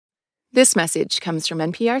This message comes from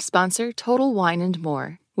NPR sponsor Total Wine &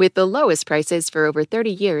 More. With the lowest prices for over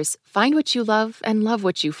 30 years, find what you love and love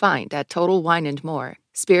what you find at Total Wine & More.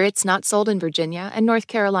 Spirits not sold in Virginia and North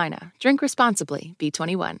Carolina. Drink responsibly.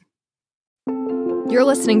 B21. You're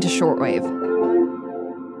listening to Shortwave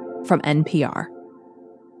from NPR.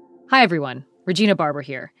 Hi, everyone. Regina Barber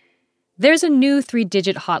here. There's a new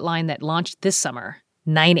 3-digit hotline that launched this summer,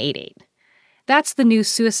 988. That's the new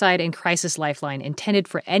suicide and crisis lifeline intended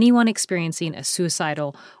for anyone experiencing a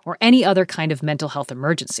suicidal or any other kind of mental health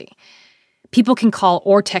emergency. People can call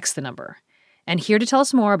or text the number. And here to tell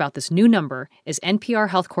us more about this new number is NPR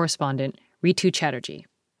health correspondent Ritu Chatterjee.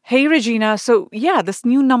 Hey, Regina. So, this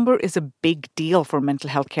new number is a big deal for mental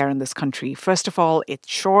health care in this country. First of all, it's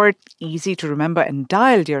short, easy to remember and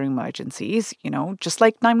dial during emergencies, just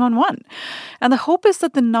like 911. And the hope is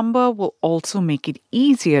that the number will also make it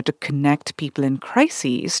easier to connect people in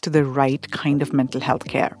crises to the right kind of mental health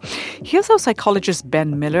care. Here's how psychologist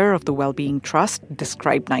Ben Miller of the Wellbeing Trust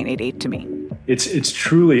described 988 to me. It's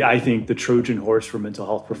truly, I think, the Trojan horse for mental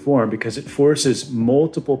health reform because it forces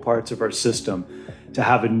multiple parts of our system to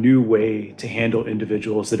have a new way to handle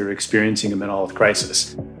individuals that are experiencing a mental health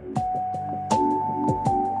crisis.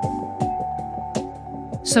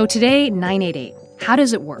 So today, 988. How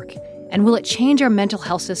does it work? And will it change our mental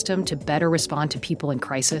health system to better respond to people in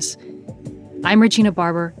crisis? I'm Regina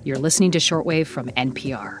Barber. You're listening to Shortwave from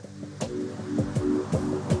NPR.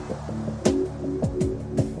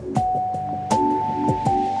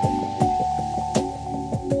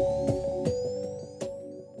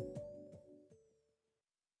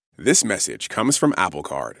 This message comes from Apple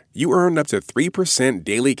Card. You earn up to 3%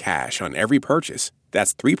 daily cash on every purchase.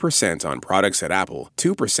 That's 3% on products at Apple,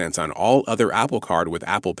 2% on all other Apple Card with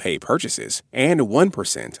Apple Pay purchases, and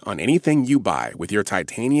 1% on anything you buy with your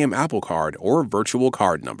titanium Apple Card or virtual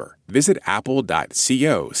card number. Visit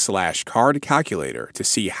apple.co/card calculator to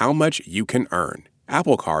see how much you can earn.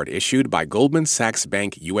 Apple Card issued by Goldman Sachs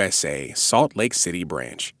Bank USA, Salt Lake City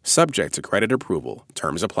branch. Subject to credit approval.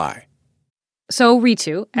 Terms apply. So,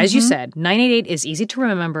 Ritu, as you said, 988 is easy to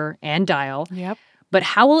remember and dial. Yep. But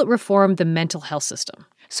how will it reform the mental health system?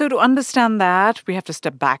 So to understand that, we have to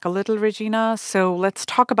step back a little, Regina. So let's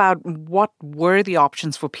talk about what were the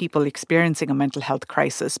options for people experiencing a mental health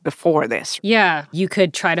crisis before this. Yeah, you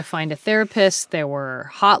could try to find a therapist. There were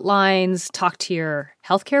hotlines, talk to your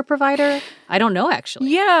healthcare provider. I don't know,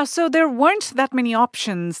 actually. Yeah, so there weren't that many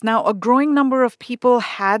options. Now, a growing number of people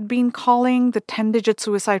had been calling the 10-digit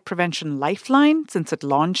suicide prevention lifeline since it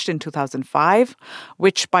launched in 2005,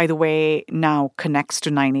 which, by the way, now connects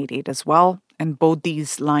to 988 as well. And both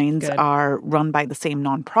these lines are run by the same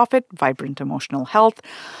nonprofit, Vibrant Emotional Health.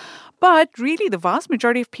 But really, the vast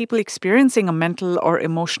majority of people experiencing a mental or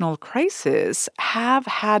emotional crisis have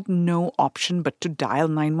had no option but to dial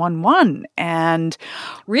 911. And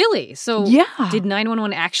really? So did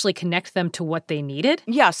 911 actually connect them to what they needed?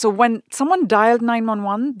 Yeah. So when someone dialed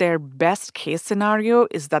 911, their best case scenario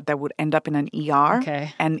is that they would end up in an ER.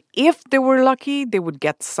 Okay. And if they were lucky, they would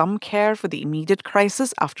get some care for the immediate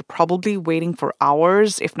crisis after probably waiting for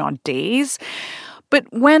hours, if not days. But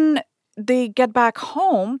when they get back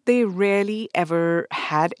home, they rarely ever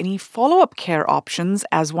had any follow-up care options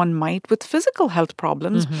as one might with physical health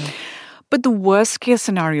problems. But the worst case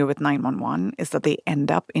scenario with 911 is that they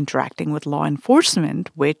end up interacting with law enforcement,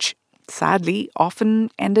 which sadly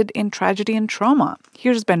often ended in tragedy and trauma.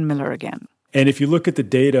 Here's Ben Miller again. And if you look at the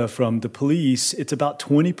data from the police, it's about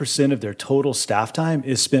 20% of their total staff time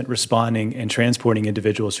is spent responding and transporting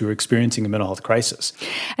individuals who are experiencing a mental health crisis.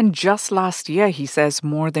 And just last year, he says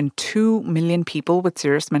more than 2 million people with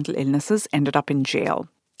serious mental illnesses ended up in jail.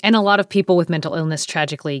 And a lot of people with mental illness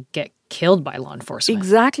tragically get killed by law enforcement.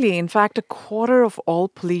 Exactly. In fact, a quarter of all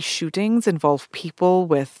police shootings involve people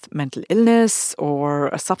with mental illness or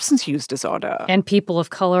a substance use disorder. And people of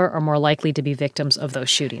color are more likely to be victims of those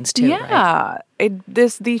shootings too, right?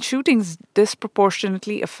 These shootings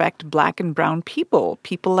disproportionately affect Black and brown people.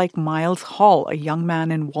 People like Miles Hall, a young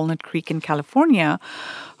man in Walnut Creek in California,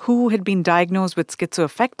 who had been diagnosed with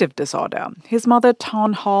schizoaffective disorder. His mother,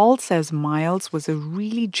 Tawn Hall, says Miles was a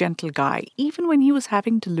really gentle guy, even when he was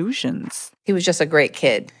having delusions. He was just a great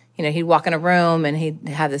kid. He'd walk in a room and he'd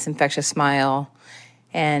have this infectious smile.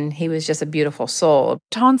 And he was just a beautiful soul.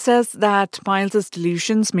 Tawn says that Miles's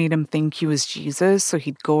delusions made him think he was Jesus, so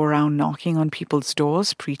he'd go around knocking on people's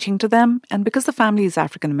doors, preaching to them. And because the family is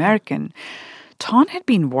African American, Tawn had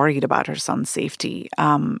been worried about her son's safety,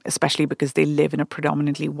 especially because they live in a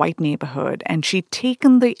predominantly white neighborhood. And she'd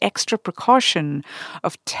taken the extra precaution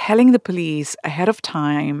of telling the police ahead of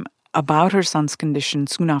time about her son's condition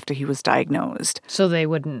soon after he was diagnosed. So they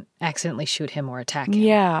wouldn't accidentally shoot him or attack him.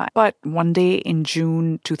 Yeah, but one day in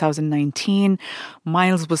June 2019,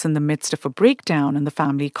 Miles was in the midst of a breakdown and the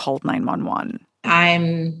family called 911.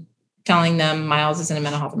 I'm telling them Miles is in a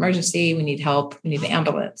mental health emergency. We need help. We need the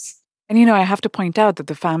ambulance. And, I have to point out that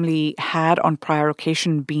the family had on prior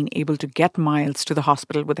occasion been able to get Miles to the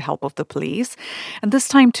hospital with the help of the police. And this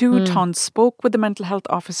time, too, Ton spoke with the mental health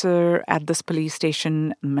officer at this police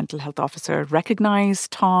station. The mental health officer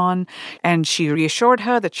recognized Ton, and she reassured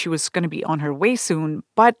her that she was going to be on her way soon.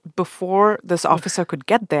 But before this officer could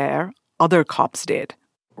get there, other cops did.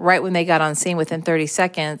 Right when they got on scene, within 30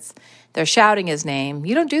 seconds, they're shouting his name.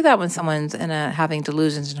 You don't do that when someone's having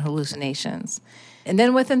delusions and hallucinations. And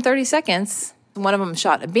then within 30 seconds, one of them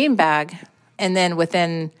shot a beanbag. And then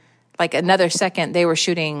within another second, they were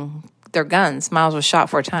shooting their guns. Miles was shot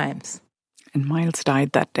 4 times. And Miles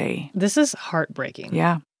died that day. This is heartbreaking.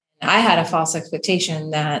 Yeah. I had a false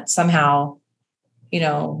expectation that somehow,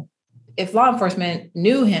 if law enforcement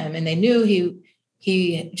knew him and they knew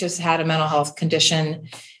he just had a mental health condition,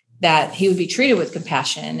 that he would be treated with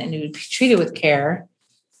compassion and he would be treated with care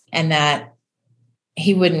and that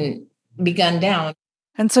he wouldn't be gunned down.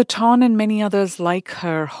 And so Ton and many others like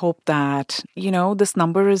her hope that, this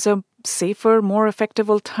number is a safer, more effective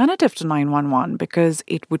alternative to 911 because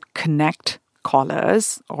it would connect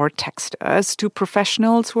callers or texters to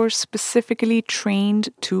professionals who are specifically trained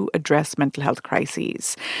to address mental health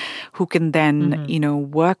crises, who can then,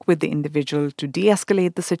 work with the individual to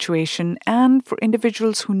de-escalate the situation, and for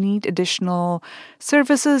individuals who need additional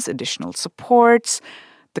services, additional supports,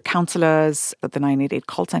 the counselors at the 988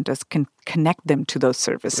 call centers can connect them to those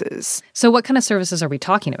services. So what kind of services are we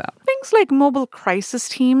talking about? Things like mobile crisis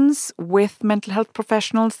teams with mental health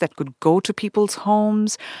professionals that could go to people's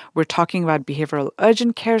homes. We're talking about behavioral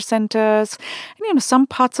urgent care centers. And, some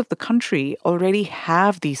parts of the country already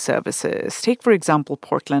have these services. Take, for example,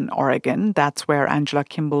 Portland, Oregon. That's where Angela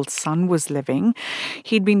Kimball's son was living.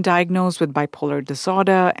 He'd been diagnosed with bipolar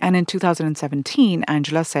disorder. And in 2017,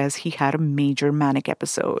 Angela says he had a major manic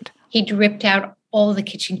episode. He'd ripped out all the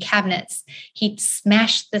kitchen cabinets. He'd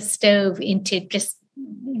smashed the stove into just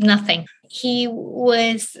nothing. He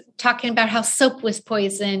was talking about how soap was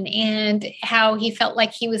poison and how he felt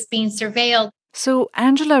like he was being surveilled. So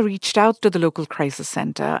Angela reached out to the local crisis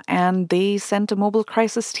center and they sent a mobile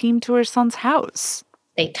crisis team to her son's house.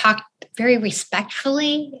 They talked very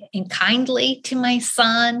respectfully and kindly to my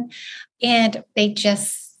son. And they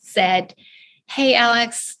just said, "Hey,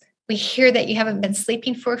 Alex, we hear that you haven't been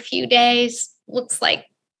sleeping for a few days. Looks like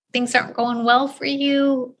things aren't going well for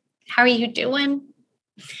you. How are you doing?"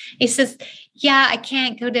 He says, "Yeah, I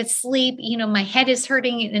can't go to sleep. My head is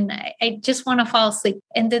hurting and I just want to fall asleep."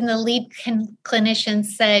 And then the lead clinician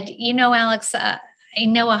said, "Alex, I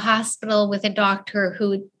know a hospital with a doctor who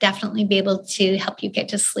would definitely be able to help you get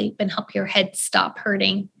to sleep and help your head stop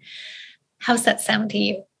hurting. How's that sound to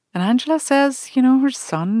you?" And Angela says, her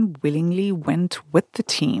son willingly went with the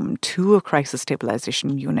team to a crisis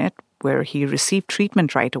stabilization unit where he received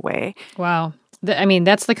treatment right away. Wow.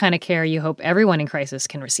 That's the kind of care you hope everyone in crisis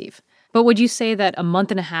can receive. But would you say that a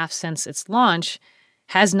month and a half since its launch,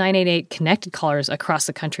 has 988 connected callers across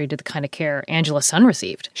the country to the kind of care Angela's son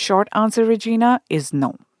received? Short answer, Regina, is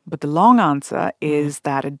no. But the long answer is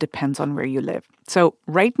that it depends on where you live. So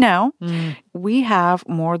right now, we have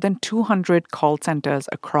more than 200 call centers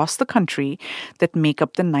across the country that make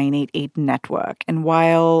up the 988 network. And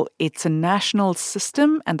while it's a national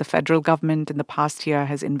system and the federal government in the past year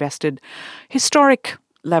has invested historic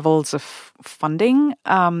levels of funding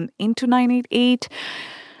into 988,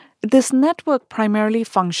 this network primarily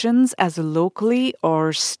functions as a locally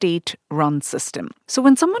or state-run system. So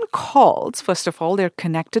when someone calls, first of all, they're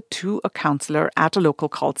connected to a counselor at a local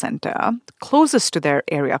call center, closest to their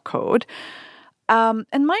area code.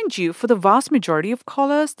 And mind you, for the vast majority of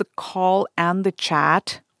callers, the call and the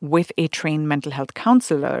chat with a trained mental health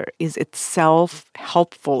counselor is itself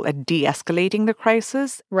helpful at de-escalating the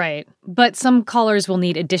crisis. Right. But some callers will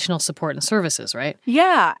need additional support and services, right?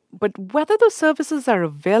 Yeah, but whether those services are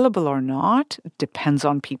available or not depends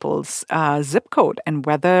on people's zip code and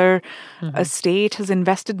whether a state has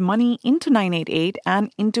invested money into 988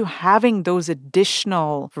 and into having those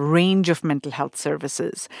additional range of mental health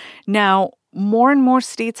services. Now, more and more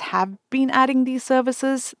states have been adding these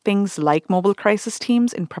services, things like mobile crisis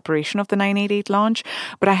teams in preparation of the 988 launch.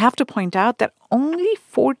 But I have to point out that only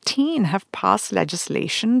 14 have passed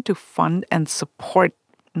legislation to fund and support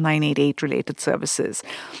 988 related services,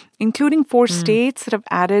 including 4 states that have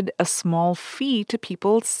added a small fee to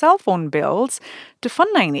people's cell phone bills to fund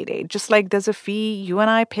 988, just like there's a fee you and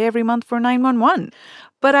I pay every month for 911.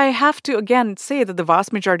 But I have to, again, say that the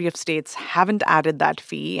vast majority of states haven't added that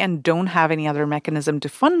fee and don't have any other mechanism to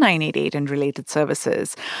fund 988 and related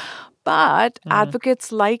services. But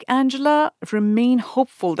advocates like Angela remain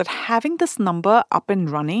hopeful that having this number up and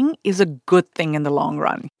running is a good thing in the long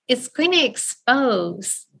run. It's going to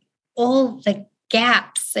expose all the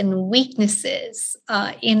gaps and weaknesses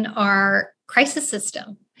in our crisis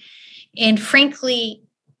system. And frankly,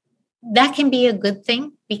 that can be a good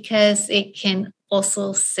thing because it can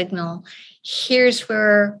also signal here's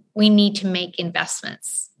where we need to make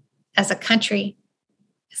investments as a country,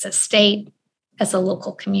 as a state, as a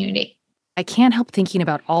local community. I can't help thinking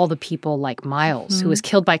about all the people like Miles, who was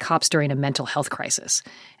killed by cops during a mental health crisis,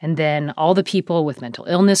 and then all the people with mental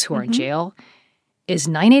illness who are in jail. Is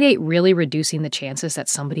 988 really reducing the chances that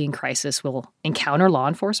somebody in crisis will encounter law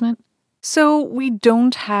enforcement? So we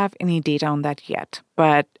don't have any data on that yet,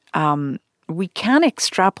 but we can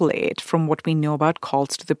extrapolate from what we know about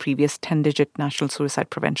calls to the previous 10-digit National Suicide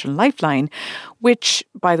Prevention Lifeline, which,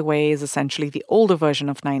 by the way, is essentially the older version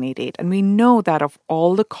of 988. And we know that of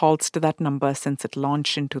all the calls to that number since it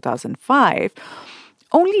launched in 2005,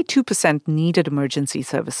 only 2% needed emergency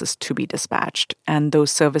services to be dispatched. And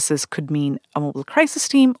those services could mean a mobile crisis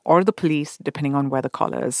team or the police, depending on where the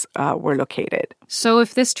callers were located. So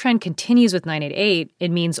if this trend continues with 988,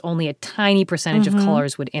 it means only a tiny percentage of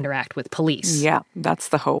callers would interact with police. Yeah, that's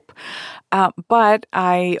the hope. But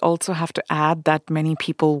I also have to add that many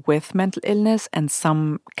people with mental illness and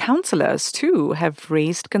some counselors, too, have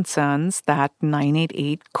raised concerns that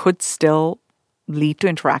 988 could still lead to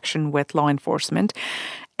interaction with law enforcement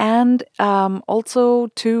and also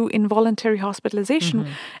to involuntary hospitalization.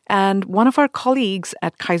 And one of our colleagues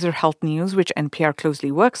at Kaiser Health News, which NPR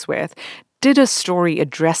closely works with, did a story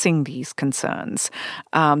addressing these concerns.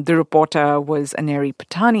 The reporter was Aneri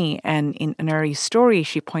Patani, and in Aneri's story,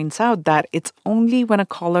 she points out that it's only when a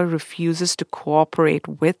caller refuses to cooperate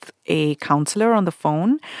with a counselor on the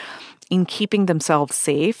phone in keeping themselves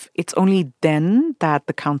safe, it's only then that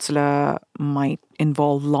the counselor might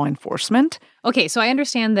involve law enforcement. Okay, so I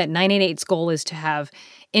understand that 988's goal is to have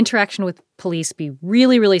interaction with police be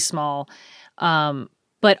really, really small.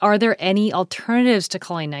 But are there any alternatives to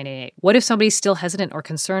calling 988? What if somebody's still hesitant or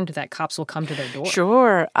concerned that cops will come to their door?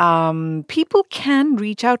 Sure. People can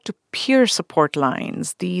reach out to peer support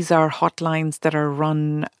lines. These are hotlines that are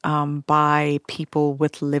run by people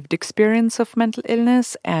with lived experience of mental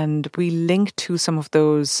illness, and we link to some of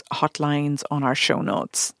those hotlines on our show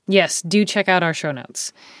notes. Yes, do check out our show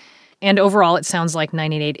notes. And overall, it sounds like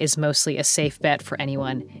 988 is mostly a safe bet for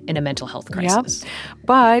anyone in a mental health crisis. Yep.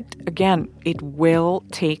 But again, it will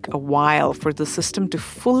take a while for the system to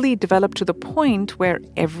fully develop to the point where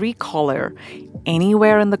every caller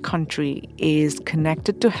anywhere in the country is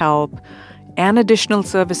connected to help and additional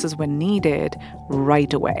services when needed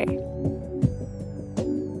right away.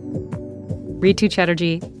 Ritu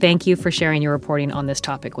Chatterjee, thank you for sharing your reporting on this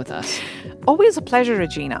topic with us. Always a pleasure,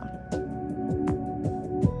 Regina.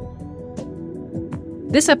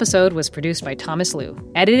 This episode was produced by Thomas Liu,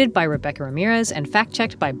 edited by Rebecca Ramirez, and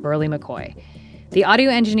fact-checked by Burley McCoy. The audio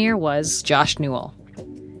engineer was Josh Newell.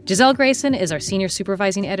 Giselle Grayson is our senior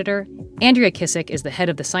supervising editor. Andrea Kissick is the head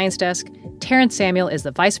of the science desk. Terrence Samuel is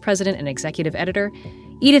the vice president and executive editor.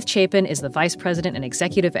 Edith Chapin is the vice president and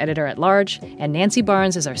executive editor at large. And Nancy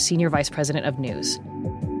Barnes is our senior vice president of news.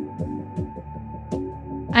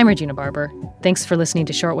 I'm Regina Barber. Thanks for listening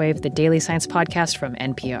to Shortwave, the daily science podcast from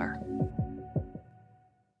NPR.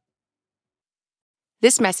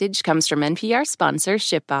 This message comes from NPR sponsor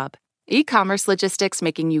ShipBob. E-commerce logistics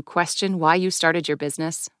making you question why you started your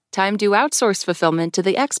business? Time to outsource fulfillment to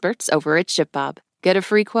the experts over at ShipBob. Get a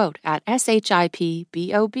free quote at shipbob.com.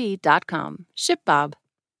 ShipBob.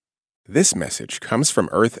 This message comes from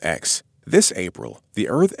EarthX. This April, the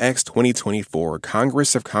EarthX 2024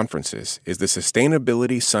 Congress of Conferences is the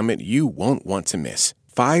sustainability summit you won't want to miss.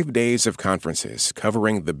 5 days of conferences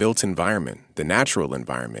covering the built environment, the natural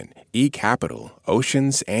environment, e-capital,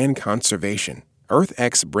 oceans, and conservation.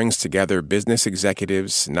 EarthX brings together business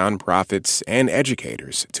executives, nonprofits, and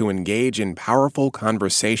educators to engage in powerful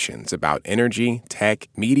conversations about energy, tech,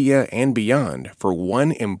 media, and beyond for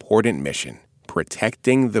one important mission: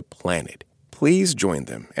 protecting the planet. Please join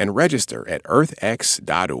them and register at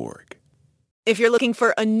earthx.org. If you're looking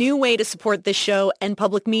for a new way to support this show and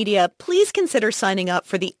public media, please consider signing up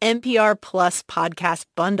for the NPR Plus podcast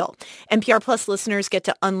bundle. NPR Plus listeners get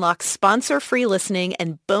to unlock sponsor-free listening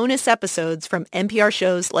and bonus episodes from NPR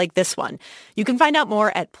shows like this one. You can find out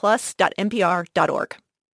more at plus.npr.org.